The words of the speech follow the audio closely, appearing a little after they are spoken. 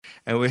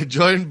And we're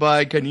joined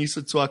by Khanyiso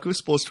Tshwaku,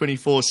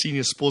 Sport24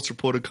 Senior Sports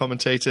Reporter,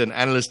 Commentator and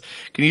Analyst.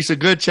 Khanyiso,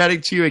 good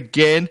chatting to you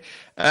again.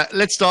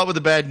 Let's start with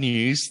the bad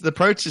news. The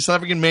Proteas, South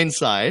African men's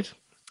side,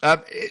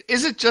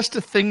 is it just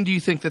a thing, do you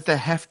think, that they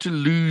have to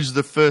lose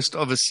the first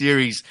of a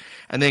series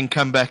and then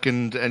come back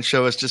and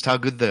show us just how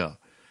good they are?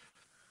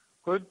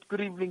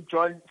 Good evening,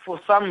 John. For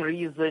some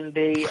reason,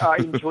 they are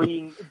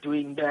enjoying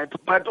doing that.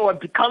 But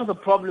what becomes a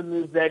problem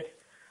is that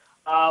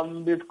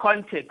there's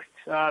context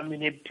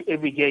in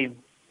every game.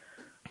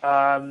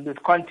 There's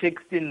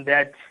context in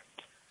that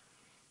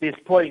there's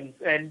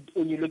points. And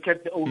when you look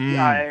at the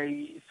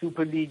ODI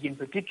Super League in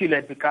particular,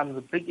 it becomes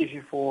a big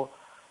issue for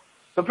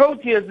the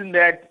Proteas in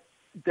that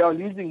they are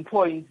losing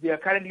points. They are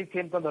currently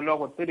 10th on the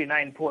log with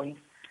 39 points.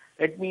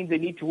 That means they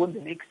need to win the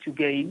next two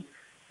games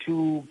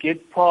to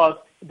get past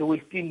the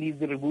West Indies,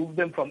 to remove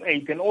them from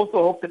 8, and also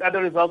hope that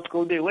other results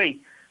go their way.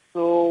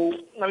 So,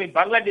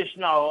 Bangladesh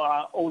now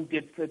are all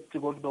get set to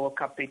go to the World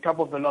Cup. They're top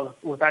of the log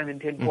with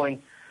 110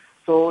 points.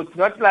 So it's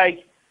not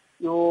like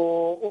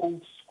your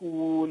old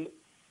school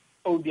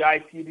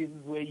ODI series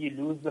where you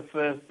lose the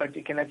first, but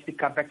you can actually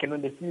come back and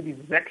win the series.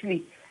 It's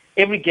actually,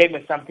 every game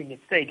has something at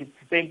stake. It's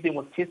the same thing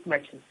with test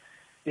matches.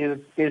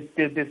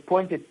 There's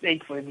points at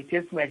stake for every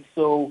test match.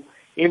 So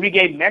every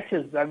game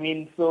matters.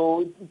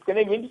 So it's going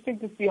to be interesting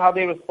to see how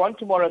they respond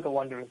tomorrow at the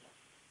Wanderers.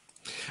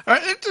 All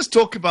right, let's just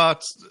talk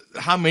about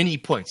how many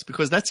points,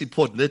 because that's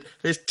important.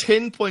 There's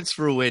 10 points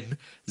for a win,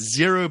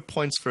 0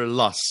 points for a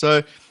loss.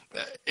 So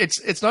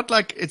it's not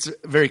like it's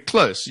very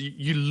close.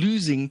 You're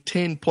losing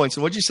 10 points.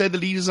 And what did you say, the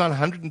lead is on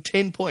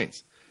 110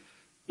 points?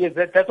 Yes,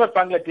 that's what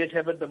Bangladesh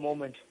have at the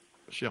moment.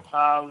 Sure.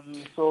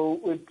 So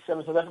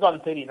that's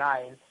gone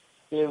 39.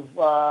 They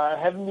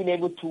haven't been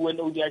able to win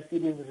ODI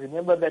series.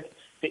 Remember that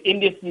the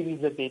India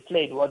series that they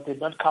played did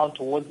not count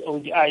towards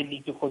ODI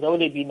league because that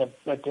would have been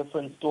a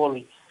different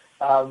story.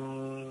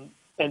 And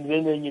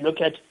then when you look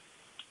at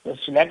the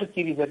Sri Lanka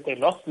series that they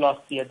lost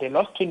last year, they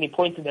lost 20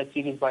 points in that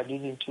series by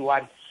losing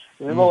 2-1.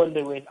 Remember when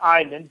they were in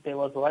Ireland, there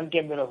was one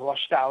game that was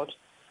washed out,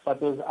 but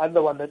there was the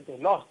other one that they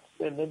lost,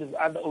 and then there's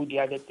other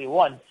ODI that they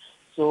won.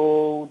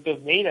 So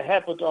they've made a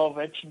habit of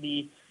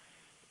actually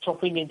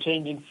chopping and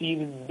changing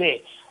series there.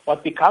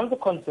 What becomes a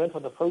concern for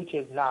the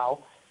Proteas now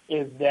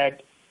is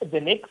that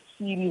the next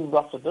series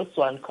after this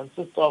one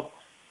consists of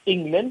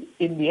England,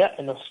 India,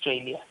 and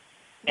Australia.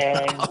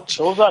 And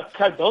those are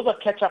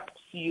catch-up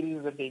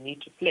series that they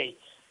need to play.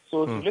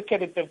 So if you look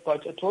at it, they've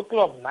got a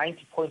total of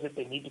 90 points that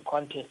they need to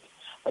contest.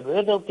 But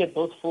whether they'll get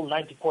those full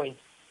 90 points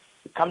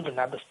becomes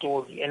another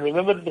story. And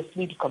remember, they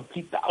need to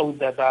complete the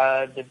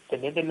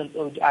Netherlands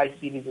ODI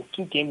series with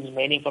 2 games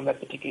remaining from that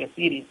particular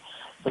series.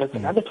 So that's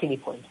another 20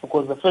 points,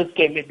 because the first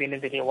game at the end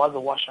of the day was a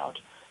washout.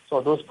 So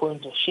those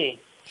points are shared.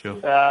 Sure.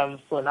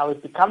 So now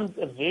it becomes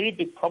a very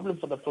big problem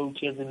for the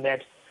Proteas in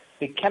that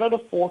they cannot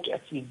afford to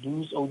actually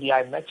lose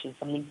ODI matches.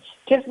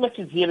 Test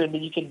matches here and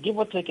then, you can give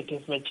or take a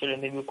test match here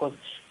and then, because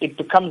it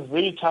becomes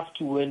very tough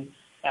to win.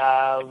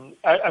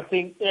 I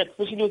think,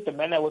 especially with the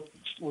manner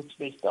which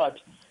they start,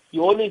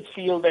 you always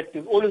feel that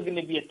there's always going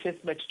to be a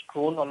test match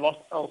drawn or lost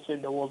elsewhere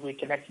in the world where you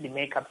can actually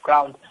make up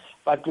ground.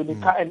 But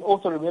and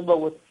also remember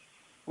with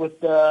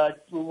the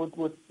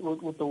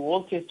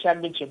World Test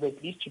Championship,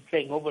 at least you're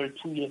playing over a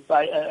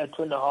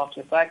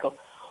 2.5-year cycle,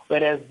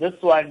 whereas this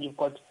one you've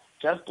got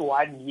just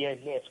 1 year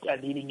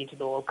left leading into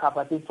the World Cup.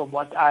 I think from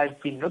what I've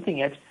been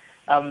looking at,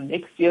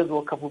 next year's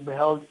World Cup will be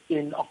held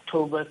in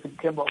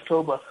September,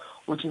 October,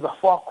 which is a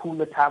far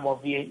cooler time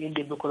of year in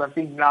India, because I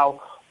think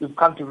now we've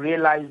come to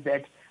realize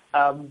that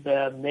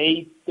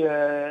the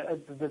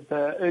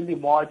early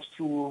March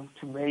to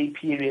May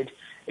period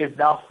is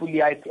now fully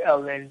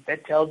IPL, and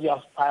that tells you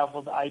how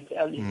powerful the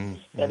IPL is.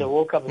 That the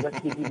World Cup is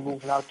actually being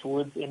moved now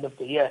towards the end of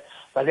the year.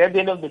 But at the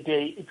end of the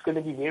day, it's going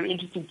to be very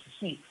interesting to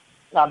see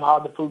how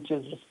the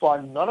Proteas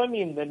respond, not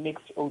only in the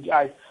next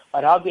ODIs,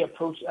 but how they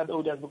approach other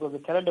ODIs, because they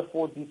cannot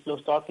afford these slow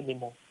starts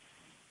anymore.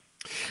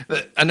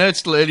 I know it's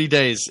still early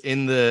days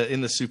in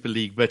the Super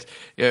League, but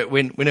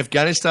when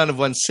Afghanistan have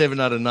won 7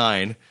 out of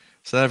 9,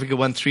 South Africa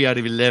won 3 out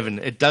of 11,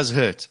 it does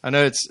hurt. I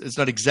know it's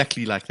not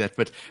exactly like that,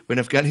 but when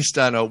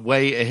Afghanistan are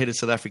way ahead of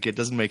South Africa, it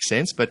doesn't make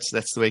sense, but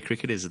that's the way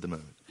cricket is at the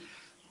moment.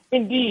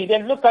 Indeed,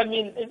 and look,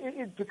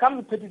 it becomes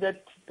a pity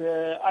that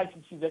the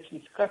ICC is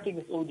actually scrapping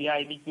this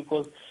ODI league,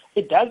 because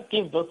it does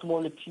give those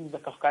smaller teams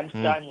like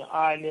Afghanistan, your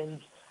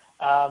Ireland,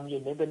 your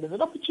Netherlands,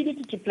 an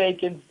opportunity to play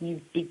against these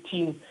big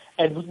teams,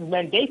 and which is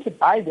mandated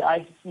by the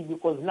ICC,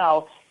 because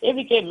now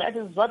every game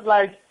matters. It's not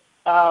like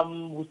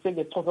we say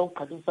that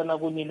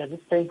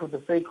just playing for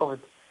the sake of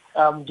it,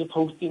 just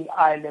hosting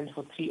Ireland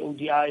for 3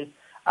 ODIs.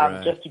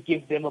 Just to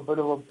give them a bit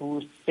of a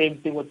boost. Same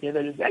thing with the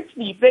Netherlands.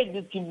 Actually, you play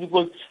this team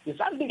because there's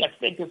something at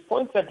stake. There's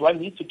points that one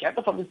needs to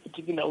gather from this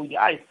particular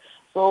ODI.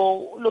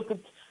 So, look,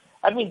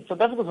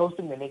 South Africa's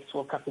hosting the next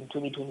World Cup in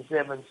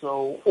 2027.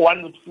 So,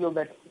 one would feel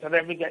that South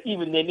Africa,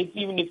 even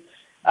if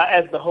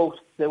as the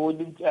host, they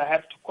wouldn't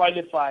have to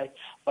qualify.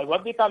 But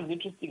what becomes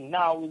interesting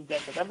now is that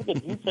South Africa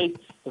do face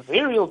the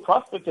very real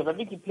prospect of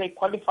having to play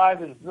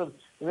qualifiers in Zoom.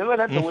 Remember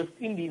that the West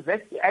Indies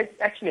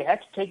actually had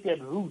to take that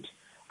route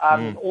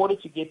in order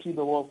to get to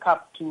the World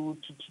Cup, to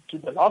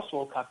the last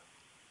World Cup.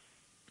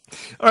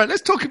 All right,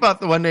 let's talk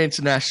about the one-day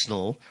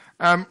international.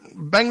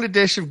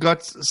 Bangladesh have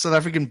got South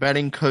African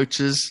batting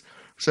coaches,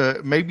 so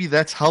maybe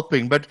that's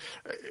helping. But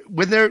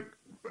when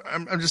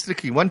I'm just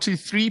thinking, 1, 2,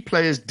 3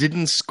 players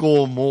didn't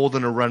score more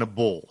than a run a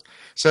ball.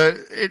 So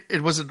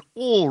it was an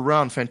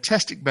all-round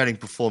fantastic batting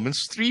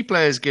performance. 3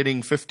 players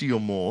getting 50 or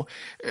more.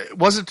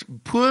 Was it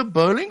poor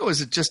bowling, or is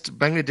it just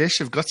Bangladesh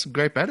have got some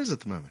great batters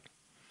at the moment?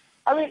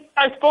 I mean,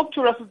 I spoke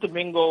to Russell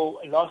Domingo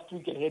last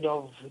week ahead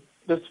of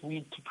this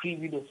week to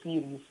preview the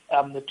series,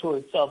 the tour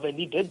itself, and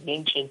he did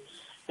mention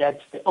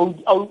that the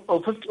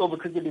 50-over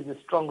cricket is the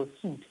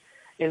strongest suit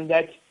in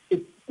that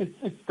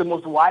it's the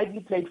most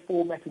widely played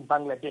format in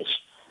Bangladesh.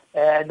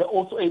 And they're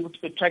also able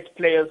to attract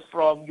players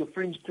from your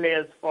fringe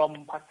players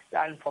from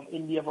Pakistan, from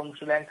India, from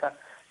Sri Lanka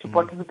to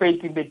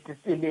participate in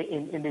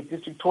the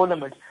district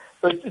tournament.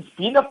 So it's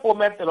been a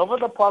format that over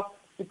the past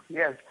 6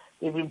 years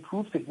they've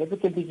improved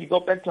significantly. If you go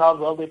back to how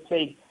well they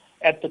played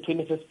at the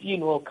 2015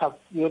 World Cup,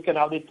 you look at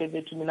how they played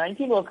the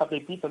 2019 World Cup, they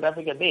beat South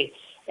Africa there,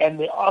 and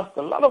they asked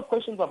a lot of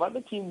questions of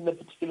other teams in the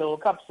particular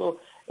World Cup.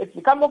 So it's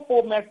become a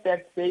format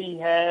that they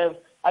have.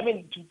 I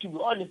mean, to be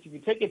honest, if you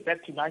take it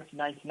back to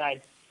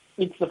 1999.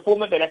 It's the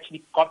format that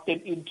actually got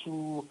them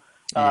into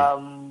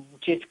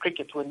Test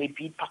cricket when they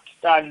beat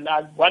Pakistan.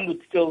 One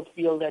would still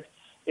feel that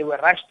they were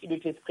rushed into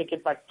Test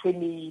cricket by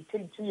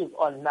 22 years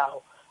on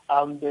now.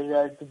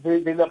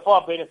 There's a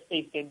far better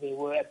state than they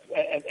were at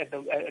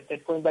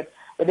that point. But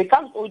when it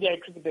comes to ODI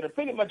cricket, they're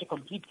pretty much a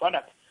complete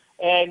product.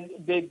 And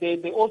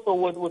they also,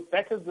 with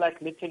batters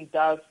like Nitin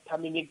Das,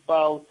 Tamim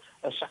Iqbal,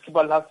 Shakib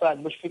Al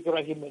Hasan, Mushfiqur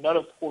Rahim, and not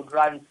have scored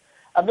runs.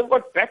 And they've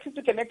got batters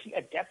who can actually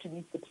adapt to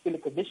these particular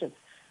conditions.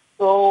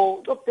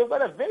 So, look, they've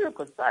got a very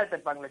good side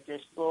at Bangladesh.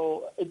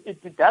 So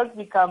it does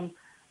become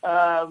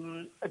a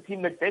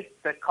team that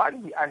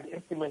can't be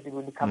underestimated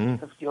when it comes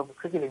to 50-over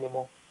cricket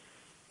anymore.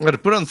 I'm going to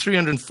put on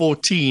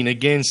 314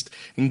 against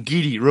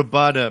Ngidi,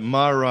 Rabada,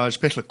 Maharaj,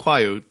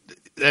 Petlakwayo.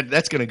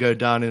 That's going to go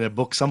down in a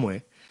book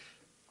somewhere.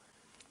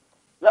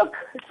 Look,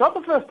 it's not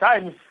the first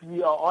time, if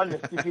we are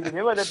honest. If you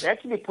remember that they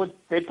actually put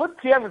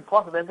 300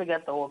 plus South Africa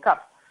at the World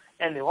Cup,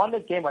 and they won the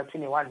game by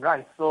 21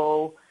 runs.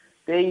 So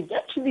they've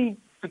actually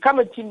become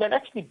a team that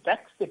actually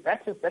backs the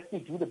batters that actually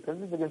do the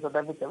business against South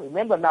Africa.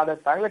 Remember now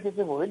that Bangladesh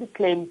have already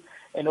claimed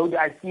an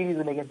ODI series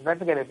against South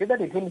Africa. They did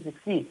that in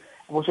 2016,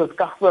 which was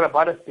Khanyiso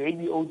Tshwaku's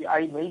debut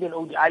ODI, made an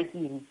ODI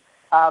series.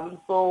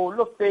 So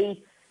look,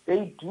 they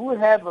do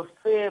have a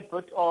fair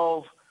bit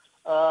of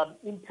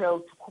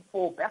intel to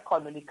fall back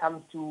on when it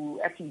comes to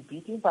actually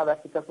beating South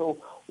Africa. So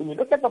when you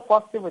look at the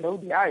first 7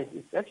 ODIs,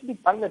 it's actually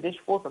Bangladesh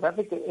 4, South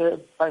Africa,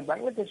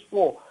 Bangladesh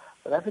 4.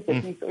 South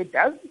Africa, so it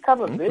does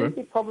become a very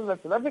big problem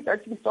that South Africa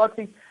actually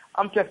starting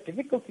to have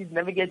difficulties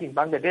navigating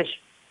Bangladesh.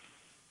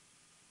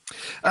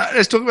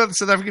 Let's talk about the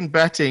South African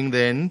batting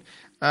then.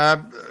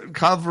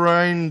 Kyle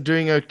Verreynne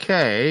doing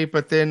okay,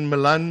 but then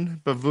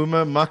Milan,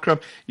 Bavuma, Makram.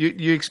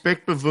 You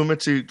expect Bavuma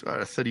to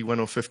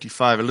 31 or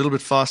 55, a little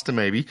bit faster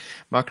maybe.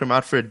 Makram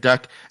out for a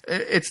duck.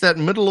 It's that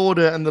middle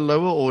order and the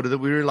lower order that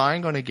we're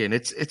relying on again.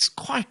 It's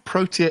quite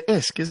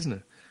Protea-esque, isn't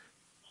it?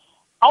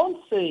 I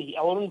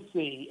wouldn't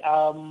say.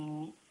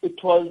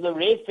 It was a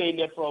rare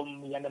failure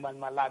from Yaneman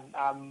Malan.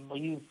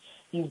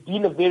 He's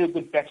been a very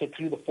good batter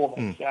through the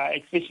format,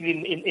 especially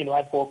in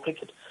white ball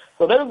cricket.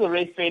 So that was a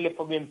rare failure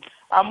from him.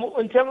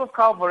 In terms of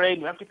Kyle Verreynne,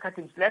 we have to cut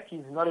him slack.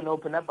 He's not an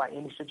opener by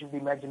any stretch of the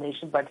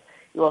imagination, but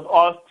he was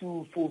asked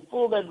to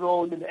fulfill that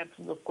role in the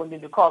absence of Conde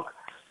de Kock.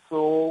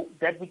 So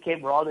that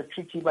became rather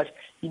tricky, but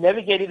he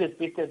navigated as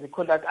best as he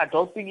could. I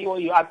think he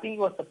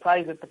was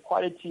surprised at the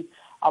quality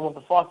of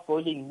the fast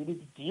bowling he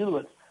needed to deal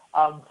with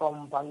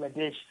from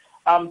Bangladesh.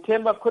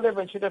 Temba could have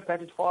and should have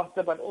batted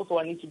faster, but also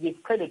I need to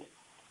give credit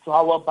to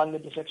how well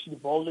Bangladesh actually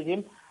bowled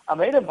him.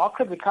 Made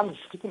Makram becomes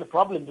a particular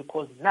problem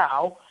because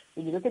now,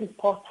 when you look at his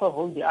past 12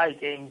 ODI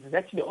games, he's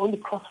actually only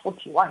crossed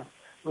 41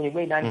 when he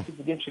made 96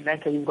 against Sri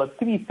Lanka. He's got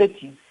 3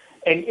 30s,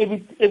 and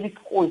every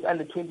score is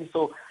under 20.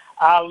 So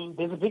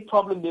there's a big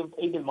problem there with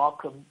Aiden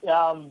Makram.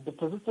 The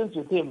persistence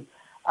with him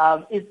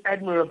is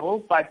admirable,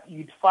 but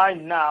you'd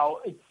find now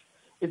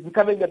it's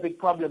becoming a big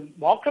problem.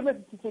 Makram as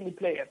a T20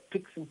 player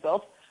picks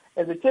himself.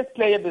 As a test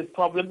player, there's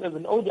problems. As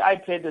an ODI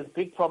player, there's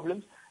big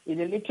problems. In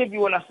an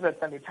interview on us at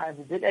Sunday Times,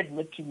 he did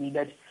admit to me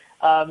that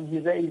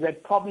he's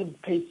had problems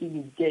pacing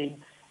his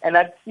game. And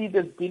I'd see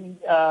he's been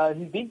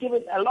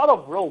given a lot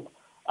of rope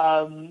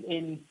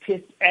in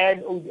test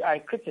and ODI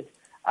cricket.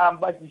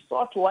 But we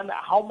start to wonder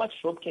how much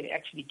rope can he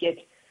actually get.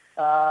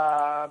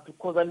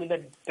 Because, I mean,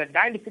 the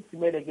 96 he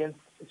made against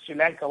Sri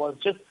Lanka was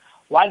just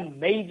one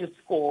major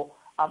score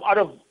out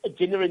of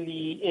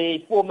generally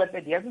a format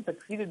that he hasn't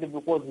succeeded in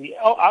because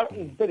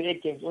in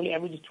 38 games only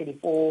averages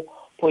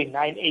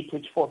 24.98,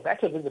 which for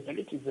batter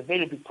visibility is a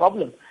very big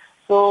problem.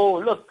 So,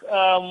 look,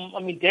 I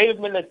mean, David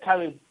Miller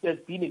has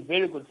been in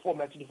very good form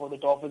actually for the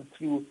Dolphins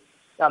through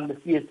the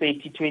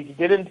CSA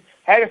T20.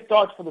 Had a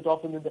start for the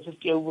Dolphins in the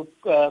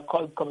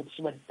 50-over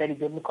competition that he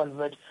didn't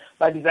convert,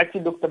 but he's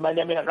actually looked the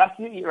money. I mean,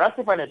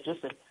 Rasifan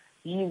Joseph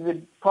he's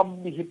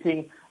probably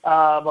hitting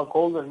a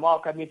golden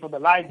mark. I mean, for the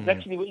Lions,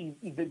 actually,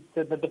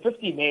 the 50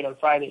 he made on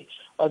Friday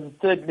was the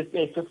third list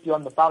 50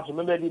 on the bounce.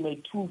 Remember, he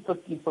made 2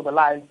 50s for the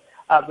Lions,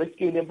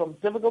 rescuing them from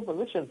difficult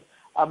positions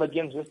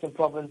against Western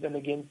Province and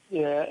against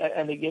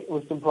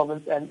Western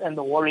Province and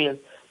the Warriors.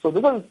 So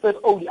this was the third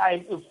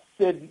ODI,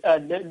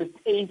 third list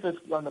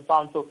 50 on the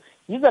bounce. So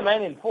he's a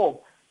man in form.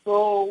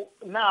 So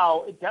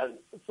now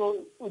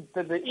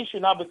the issue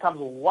now becomes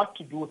what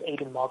to do with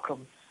Aiden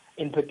Markram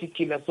in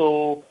particular.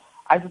 So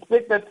I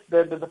suspect that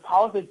the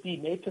powers that be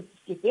may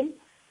persist him,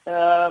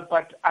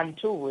 but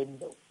until when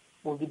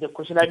will be the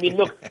question. I mean,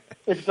 look,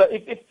 if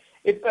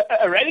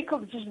a radical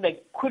decision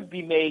that could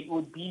be made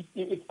would be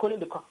if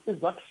Colin de Kock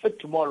is not fit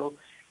tomorrow,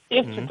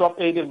 is to drop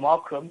Aiden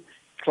Markram,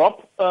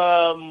 drop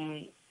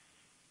Kyle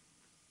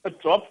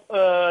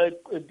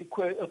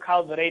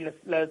Verreynne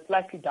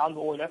slightly down the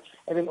order,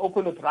 and then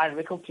open with Ryan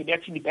Rickles to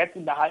actually bat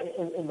in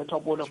the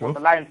top order for the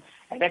Lions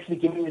and actually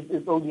give him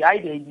his ODI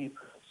debut.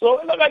 So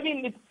look, I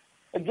mean, it's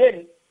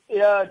again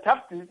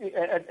tough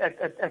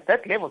at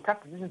that level.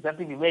 Tough decisions have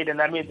to be made,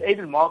 and I mean,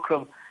 Aiden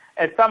Markram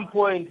at some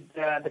point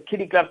the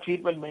kiddie glove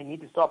treatment may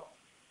need to stop.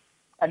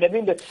 And I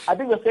think the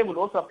same would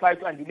also apply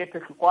to Andile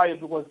Tehlukwayo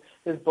because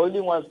his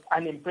bowling was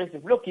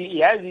unimpressive. Look,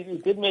 he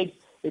did make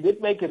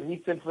a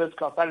recent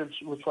first-class start,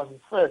 which was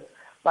his first.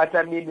 But,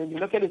 I mean, when you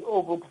look at his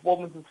overall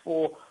performances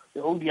for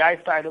the ODI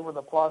side over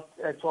the past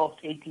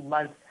 12 to 18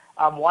 months,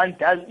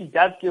 he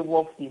does give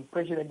off the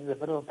impression that he's a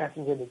bit of a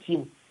passenger in the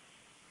team.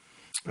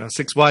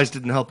 6 Ys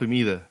didn't help him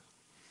either.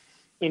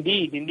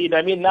 Indeed.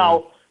 I mean,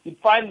 now, you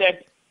find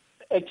that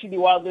actually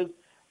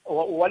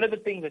one of the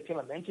things that Tim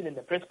mentioned in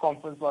the press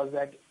conference was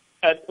that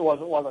it was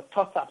a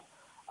toss-up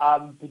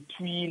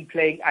between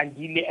playing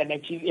Andile and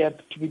actually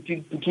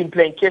between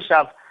playing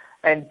Keshav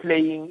and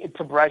playing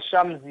Tabrais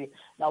Shamsi.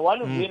 Now, one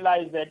would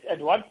realize that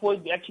at one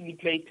point we actually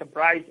played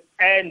Tabrais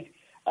and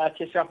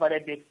Keshav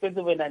at the expense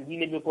of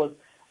Andile because,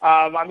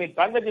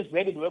 Bangladesh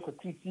made it work with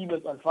 3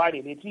 seamers on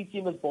Friday. The 3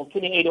 seamers bowled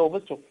 28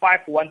 overs, took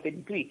 5 for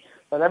 133.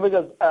 South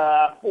Africa's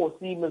 4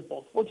 seamers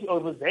bowled 40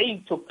 overs.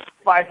 They took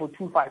 5 for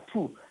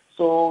 252.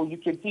 So you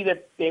can see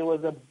that there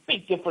was a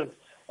big difference.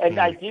 And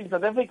ideally,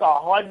 South Africa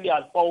are hardly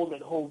outbowled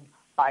at home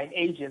by an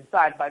Asian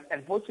side, but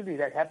unfortunately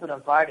that happened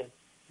on Friday.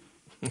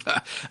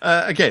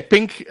 Okay,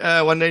 Pink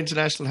One Day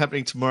International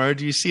happening tomorrow.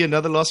 Do you see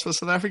another loss for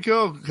South Africa,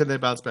 or can they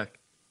bounce back?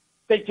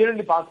 They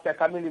generally bounce back.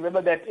 I mean,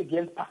 remember that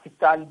against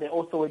Pakistan, they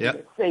also did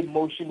the same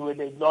motion where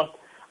they lost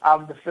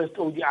the first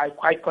ODI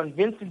quite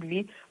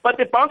convincingly, but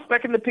they bounced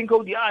back in the Pink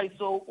ODI.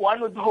 So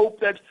one would hope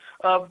that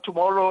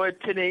tomorrow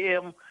at 10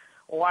 a.m.,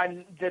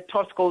 the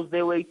toss goes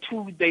their way.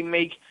 2, they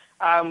make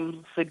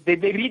so they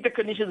read the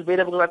conditions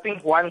better because I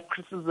think one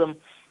criticism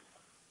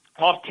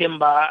of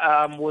Timber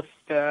was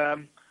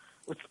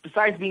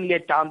besides being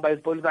let down by his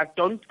bowlers, I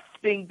don't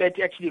think that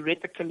he actually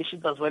read the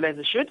conditions as well as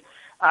he should.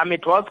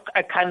 It was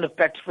a kind of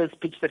bat first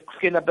pitch that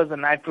cleaned up as the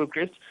night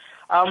progressed.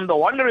 The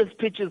Wanderers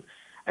pitch is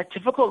a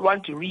difficult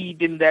one to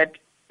read in that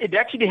it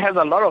actually has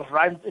a lot of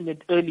runs in the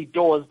early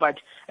doors, but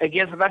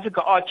again, South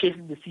Africa are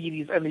chasing the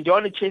series, and they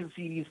don't chase the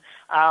series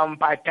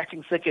by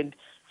batting second.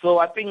 So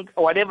I think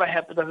whatever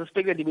happens, I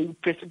suspect that they will be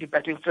pressed to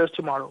batting first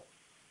tomorrow.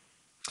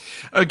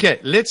 Okay,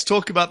 let's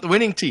talk about the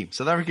winning team.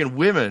 South African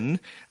women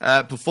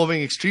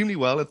performing extremely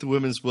well at the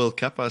Women's World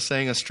Cup. I was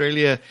saying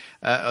Australia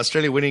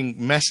winning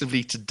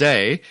massively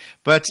today,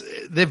 but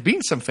there have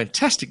been some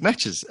fantastic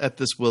matches at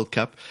this World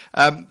Cup.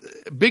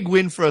 Big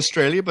win for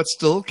Australia, but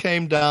still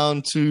came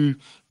down to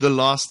the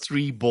last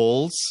 3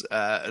 balls.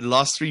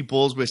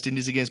 West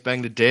Indies against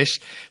Bangladesh.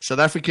 South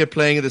Africa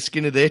playing at the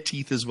skin of their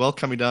teeth as well,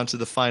 coming down to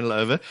the final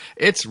over.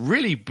 It's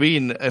really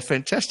been a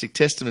fantastic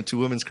testament to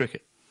women's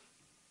cricket.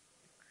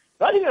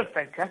 Not even a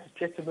fantastic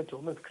testament to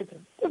women's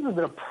cricket. This has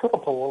been a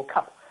proper World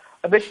Cup.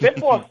 Except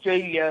for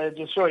Australia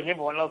just showing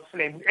everyone else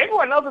flames.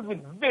 Everyone else has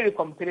been very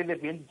competitive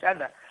against each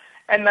other.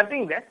 And I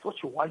think that's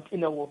what you want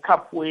in a World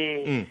Cup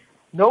where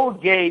no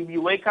game,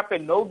 you wake up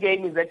and no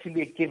game is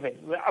actually a given.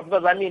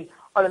 Because, I mean,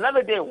 on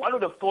another day, one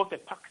would have thought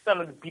that Pakistan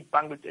would beat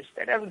Bangladesh.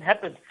 That hasn't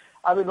happened.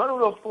 I mean, one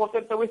would have thought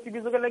that the West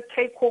Indies are going to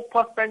cakewalk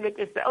past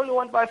Bangladesh. They only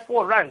won by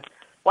 4 runs.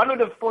 One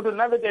would have thought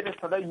another day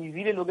that New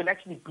Zealand were going to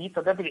actually beat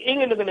South Africa.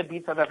 England are going to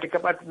beat South Africa,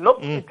 but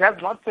look, it has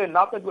not turned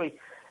out that way.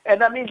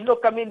 And I mean,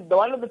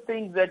 one of the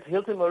things that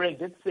Hilton Moran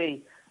did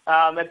say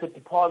at the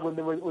depart when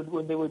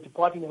they were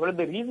departing, one of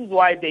the reasons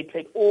why they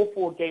played all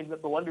 4 games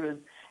at the Wanderers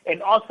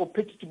and asked for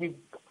pitches to be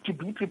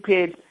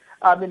prepared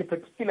in a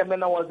particular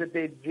manner was that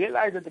they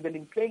realized that they've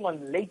been playing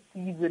on late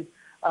season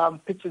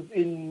pitches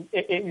in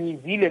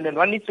New Zealand, and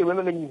one needs to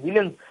remember that New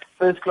Zealand's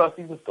first class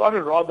season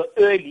started rather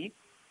early,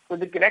 so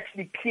they could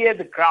actually clear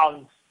the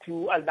grounds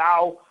to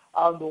allow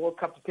the World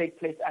Cup to take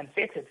place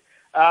unfettered.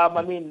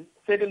 I mean,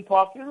 Eden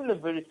Park isn't a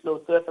very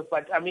slow surface,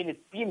 but I mean, it's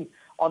been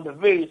on the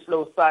very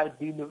slow side.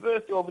 The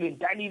University of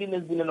Dunedin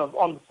has been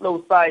on the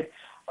slow side.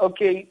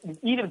 Okay,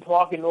 Eden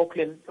Park in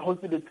Auckland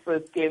hosted its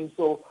first game,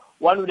 so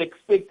one would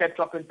expect that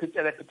drop and pitch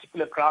at that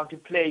particular ground to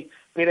play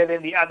better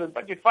than the others.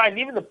 But you find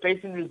even the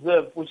Basin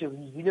Reserve, which is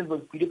New Zealand's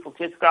most beautiful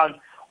test ground,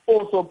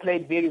 also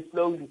played very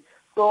slowly.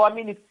 So, I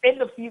mean, it's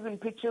end-of-season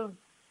pitches.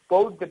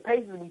 Both the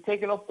pace has been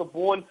taken off the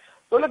ball.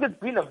 So, look, it's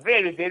been a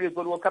very, very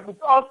good World Cup.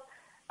 It's also,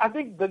 I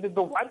think the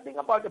one thing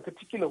about a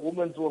particular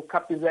Women's World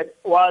Cup is that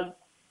while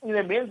in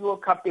a Men's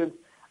World Cup is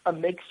a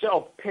mixture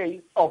of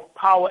pace, of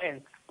power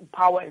and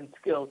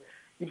skill,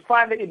 you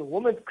find that in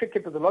women's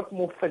cricket there's a lot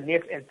more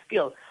finesse and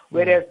skill.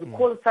 Whereas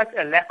because of such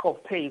a lack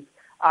of pace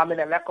and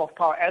a lack of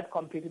power as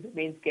compared to the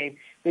men's game,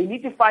 they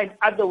need to find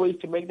other ways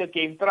to make the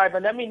game thrive.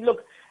 And I mean,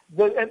 look,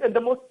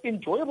 the most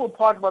enjoyable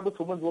part about this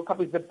Women's World Cup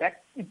is the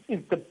back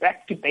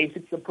to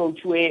basics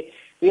approach, where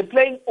they're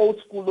playing old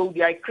school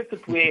ODI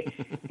cricket, where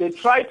they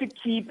try to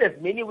keep as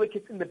many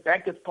wickets in the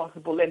back as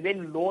possible and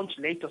then launch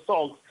late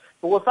assaults.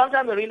 But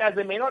sometimes they realize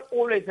they may not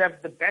always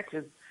have the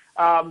batters.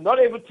 Not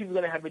every team is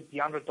going to have a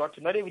Deandra Dotcher.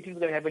 Not every team is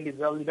going to have a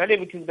Lizelle. Not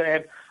every team is going to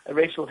have a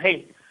Rachel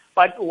Hayes.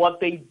 But what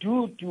they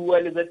do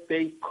well is that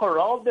they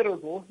corral their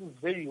resources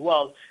very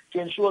well to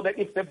ensure that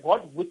if they've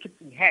got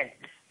wickets in hand,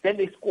 then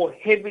they score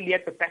heavily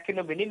at the back end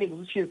of an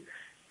innings,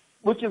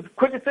 which is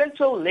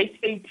quintessential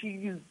late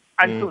 80s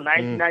until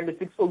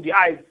 1996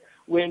 ODIs,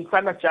 when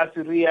Sana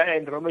Jasuria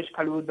and Ramesh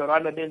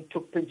Kaludharana then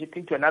took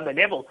Pinchiting to another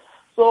level.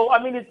 So,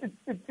 I mean,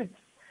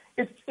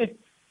 it's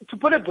to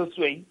put it this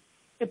way,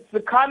 it's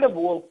the kind of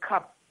World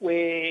Cup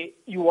where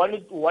you want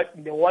to let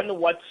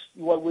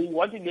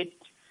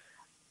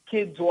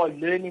kids who are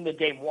learning the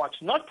game watch,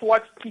 not to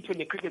watch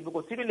T20 cricket,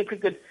 because T20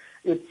 cricket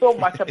is so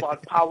much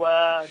about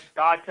power,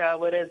 data,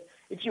 whereas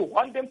if you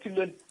want them to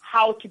learn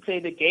how to play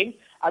the game,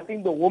 I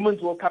think the Women's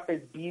World Cup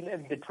has been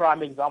the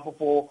prime example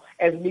for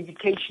as an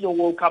educational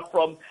World Cup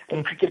from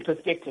a cricket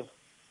perspective.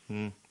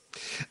 I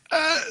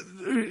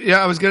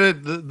was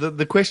going to,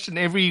 the question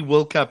every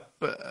World Cup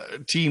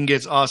team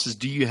gets asked is,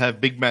 do you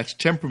have big match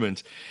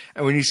temperament?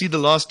 And when you see the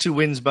last two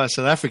wins by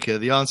South Africa,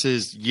 the answer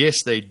is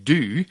yes, they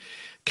do.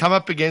 Come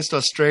up against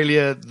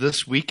Australia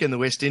this week, and the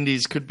West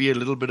Indies could be a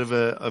little bit of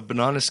a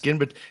banana skin,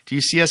 but do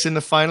you see us in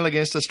the final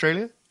against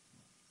Australia?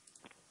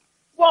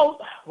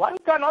 Well, one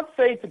cannot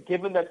say it's a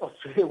given that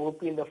Australia will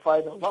be in the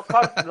final.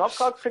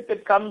 Knockout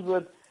cricket comes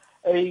with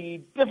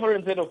a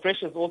different set of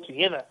pressures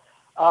altogether.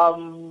 I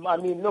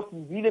mean, look,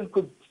 New Zealand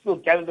could still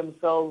gather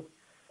themselves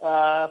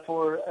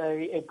for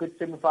a good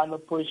semi-final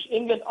push.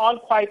 England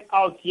aren't quite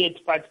out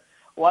yet, but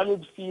one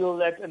would feel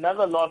that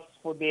another loss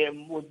for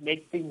them would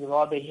make things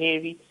rather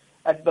heavy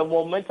at the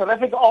moment. South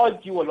Africa are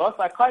due a loss.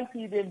 I can't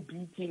see them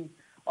beating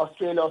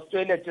Australia.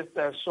 Australia just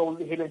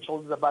head and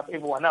shoulders above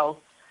everyone else.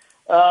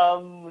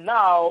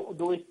 Now,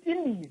 the West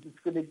Indies, it's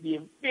going to be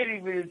a very,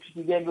 very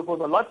tricky game because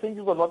a lot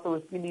changes on what the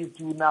West Indies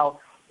do now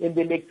in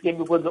the next game,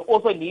 because they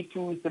also need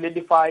to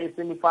solidify a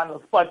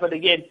semi-final spot. But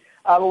again,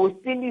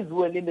 West Indies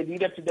win in the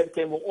lead-up to that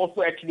game will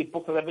also actually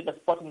book South Africa's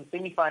spot in the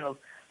semi-finals.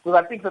 So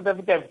I think South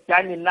Africa have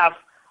done enough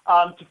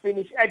to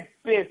finish at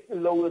best the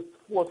lowest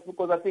fourth,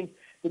 because I think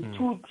the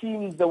two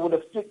teams that would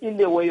have stood in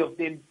the way of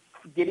them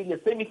getting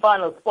a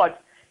semi-final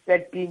spot,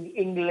 that being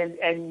England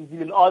and New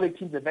Zealand, are the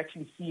teams that have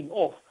actually seen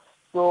off.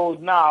 So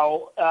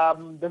now,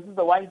 this is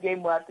the one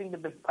game where I think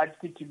that they've got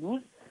to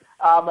lose.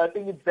 I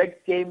think it's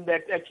that game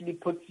that actually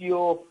puts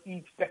your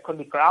feet back on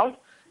the ground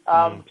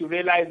to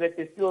realize that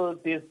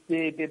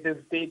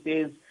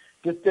there's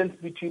distance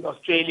between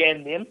Australia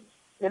and them.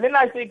 And then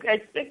I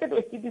expect that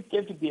West Indies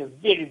game to be a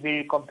very,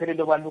 very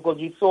competitive one, because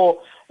we saw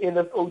in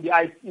this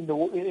ODI, in the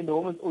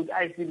women's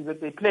ODI series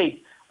that they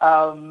played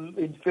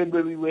in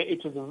February, where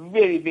it was a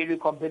very, very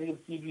competitive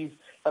series.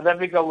 South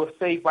Africa was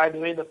safe, by the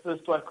way, in the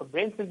first one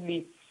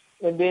comprehensively,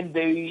 and then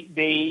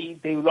they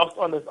lost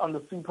on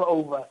the super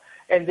over.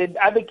 And then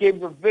the other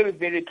games were very,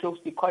 very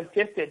closely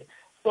contested.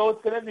 So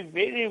it's going to be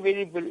very,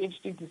 very, very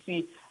interesting to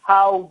see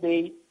how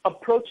they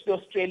approach the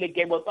Australia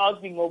game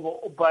without being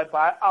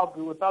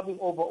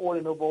overawed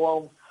and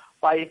overwhelmed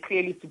by a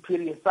clearly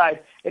superior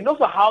side. And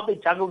also how they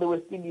juggle the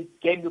West Indies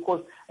game,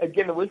 because,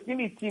 again, the West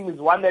Indies team is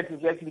one that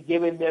has actually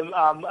given them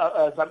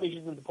some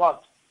issues in the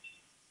past.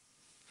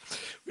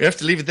 We have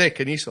to leave it there,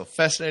 Khanyiso.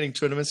 Fascinating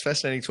tournaments,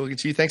 fascinating talking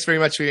to you. Thanks very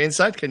much for your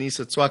insight.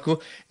 Khanyiso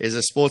Tshwaku is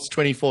a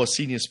Sports24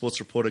 Senior Sports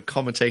Reporter,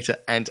 Commentator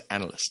and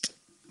Analyst.